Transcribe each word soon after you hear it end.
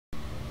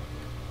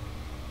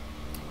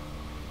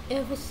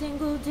Every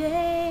single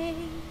day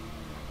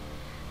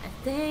I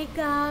think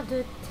of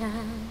the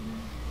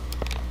time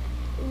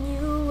when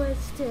you were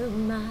still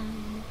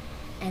mine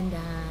and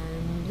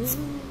I'm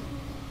blue.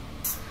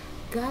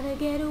 Gotta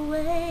get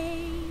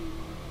away,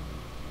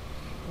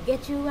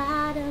 get you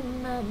out of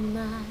my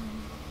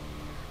mind.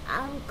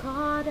 I'm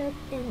caught up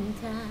in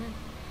time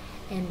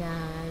and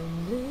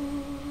I'm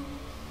blue.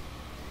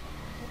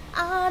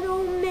 I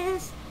don't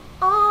miss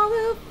all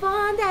the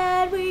fun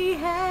that we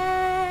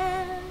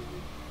had.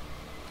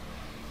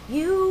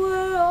 You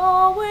were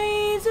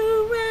always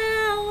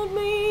around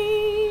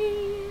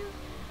me.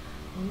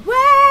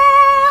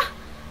 Where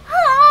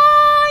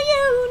are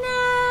you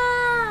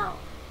now?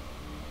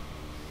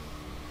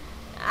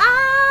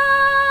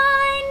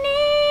 I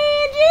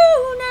need you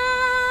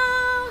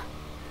now.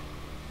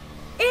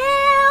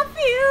 If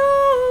you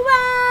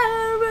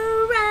were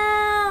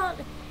around,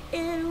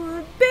 it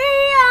would be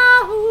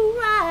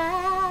alright.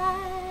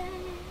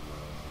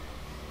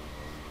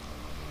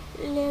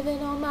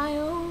 Living on my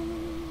own,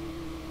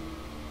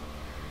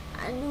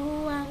 I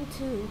know I'm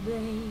to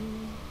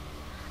blame.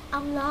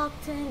 I'm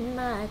locked in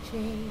my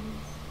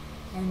chains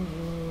and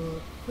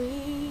you're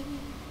free,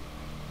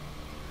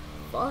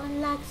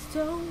 falling like a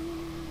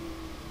stone.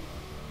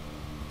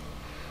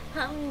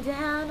 I'm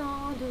down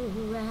on the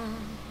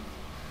ground,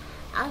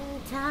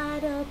 I'm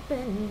tied up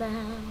and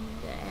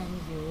bound and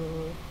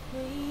you're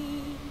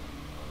free.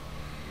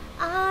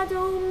 I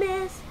don't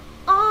miss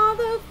all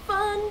the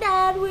fun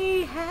that we